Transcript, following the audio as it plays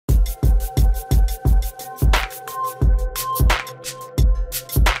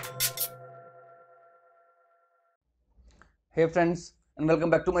Hey friends, and welcome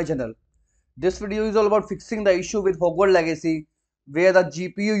back to my channel. This video is all about fixing the issue with Hogwarts Legacy where the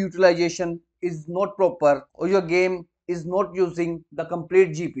GPU utilization is not proper or your game is not using the complete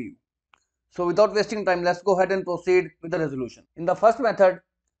GPU. So without wasting time, let's go ahead and proceed with the resolution. In the first method,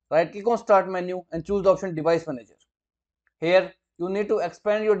 right click on Start menu and choose the option Device Manager. Here you need to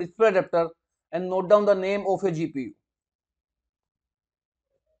expand your display adapter and note down the name of your GPU.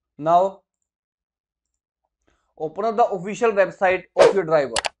 Now open up the official website of your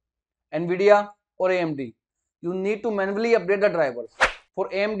driver, nvidia or AMD. You need to manually update the drivers. For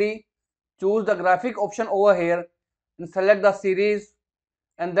AMD, choose the graphic option over here and select the series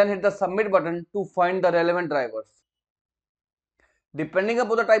and then hit the submit button to find the relevant drivers. Depending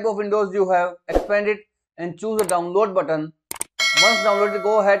upon the type of Windows you have, expand it and choose the download button. Once downloaded,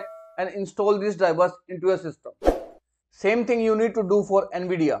 go ahead and install these drivers into your system. Same thing you need to do for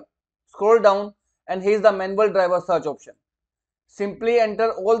nvidia. Scroll down and here is the manual driver search option. Simply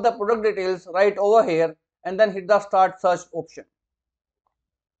enter all the product details right over here and then hit the start search option.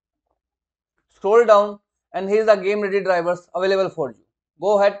 Scroll down and here is the game ready drivers available for you.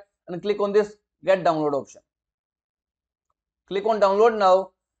 Go ahead and click on this get download option. Click on download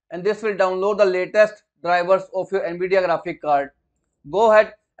now and this will download the latest drivers of your nvidia graphic card. Go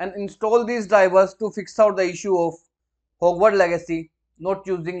ahead and install these drivers to fix out the issue of Hogwarts Legacy not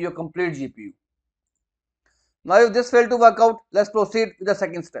using your complete GPU. Now if this failed to work out, let's proceed with the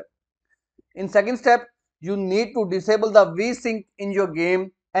second step. In second step, you need to disable the vsync in your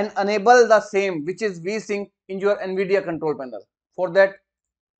game and enable the same, which is vsync, in your nvidia control panel. For that,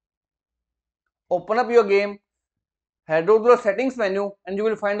 open up your game, head over to the settings menu and you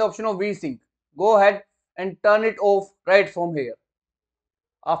will find the option of vsync. Go ahead and turn it off right from here.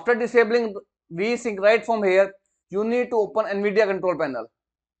 After disabling vsync right from here, you need to open nvidia control panel.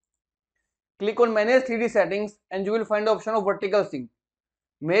 Click on manage 3D settings and you will find the option of vertical sync.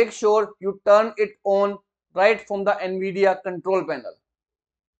 Make sure you turn it on right from the nvidia control panel.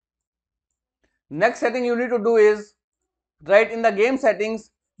 Next setting you need to do is, right in the game settings,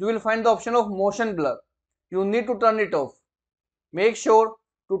 you will find the option of motion blur. You need to turn it off. Make sure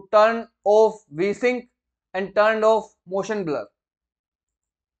to turn off vsync and turn off motion blur.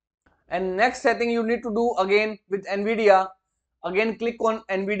 And next setting you need to do again with nvidia. Again click on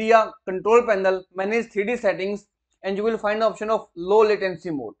nvidia control panel, manage 3D settings and you will find the option of low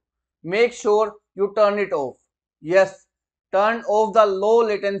latency mode. Make sure you turn it off. Yes, turn off the low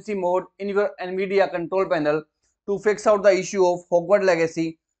latency mode in your nvidia control panel to fix out the issue of Hogwarts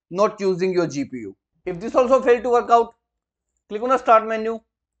Legacy not using your GPU. If this also failed to work out, click on the start menu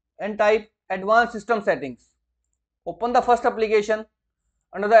and type advanced system settings. Open the first application.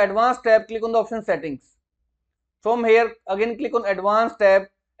 Under the advanced tab, click on the option settings. From here, again click on advanced tab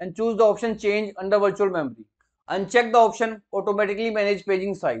and choose the option change under virtual memory. Uncheck the option automatically manage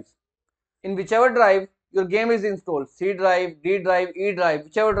paging size. In whichever drive your game is installed, C drive, D drive, E drive,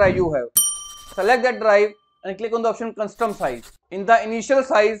 whichever drive you have, select that drive and click on the option custom size. In the initial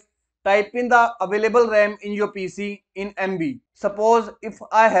size, type in the available RAM in your PC in MB. Suppose if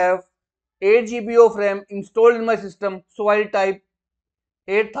I have 8 GB of RAM installed in my system, so I'll type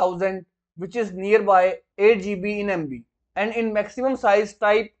 8000, which is nearby 8 GB in MB. And in maximum size,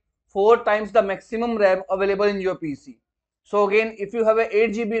 type 4 times the maximum RAM available in your PC. So again, if you have a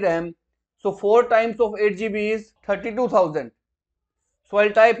 8 GB RAM, so 4 times of 8 GB is 32,000. So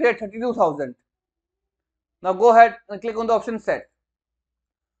I'll type here 32,000. Now go ahead and click on the option set.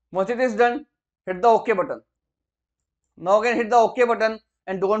 Once it is done, hit the OK button. Now again hit the OK button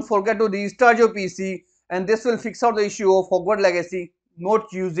and don't forget to restart your PC, and this will fix out the issue of Hogwarts Legacy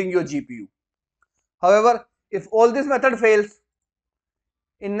not using your GPU. However, if all this method fails,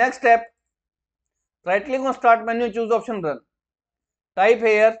 in next step, right click on start menu and choose the option run. Type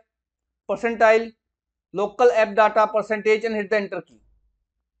here percentile local app data percentage and hit the enter key.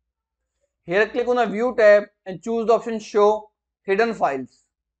 Here click on the view tab and choose the option show hidden files.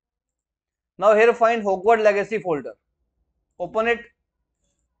 Now here find Hogwarts Legacy folder. Open it,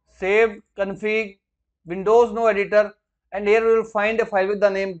 saved, config, Windows no editor, and here you will find a file with the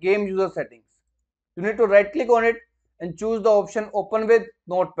name game user settings. You need to right click on it and choose the option open with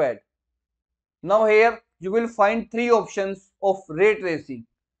notepad. Now here you will find 3 options of ray tracing.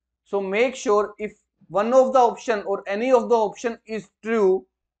 So make sure if one of the option or any of the option is true,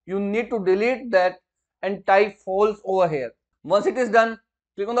 you need to delete that and type false over here. Once it is done,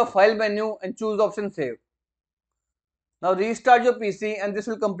 click on the file menu and choose the option save. Now restart your PC and this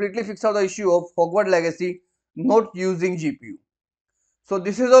will completely fix out the issue of Hogwarts Legacy not using GPU. So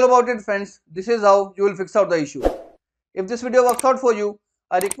this is all about it friends. This is how you will fix out the issue. If this video works out for you,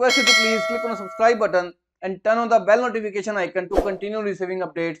 I request you to please click on the subscribe button and turn on the bell notification icon to continue receiving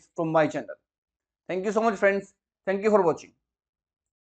updates from my channel. Thank you so much friends. Thank you for watching.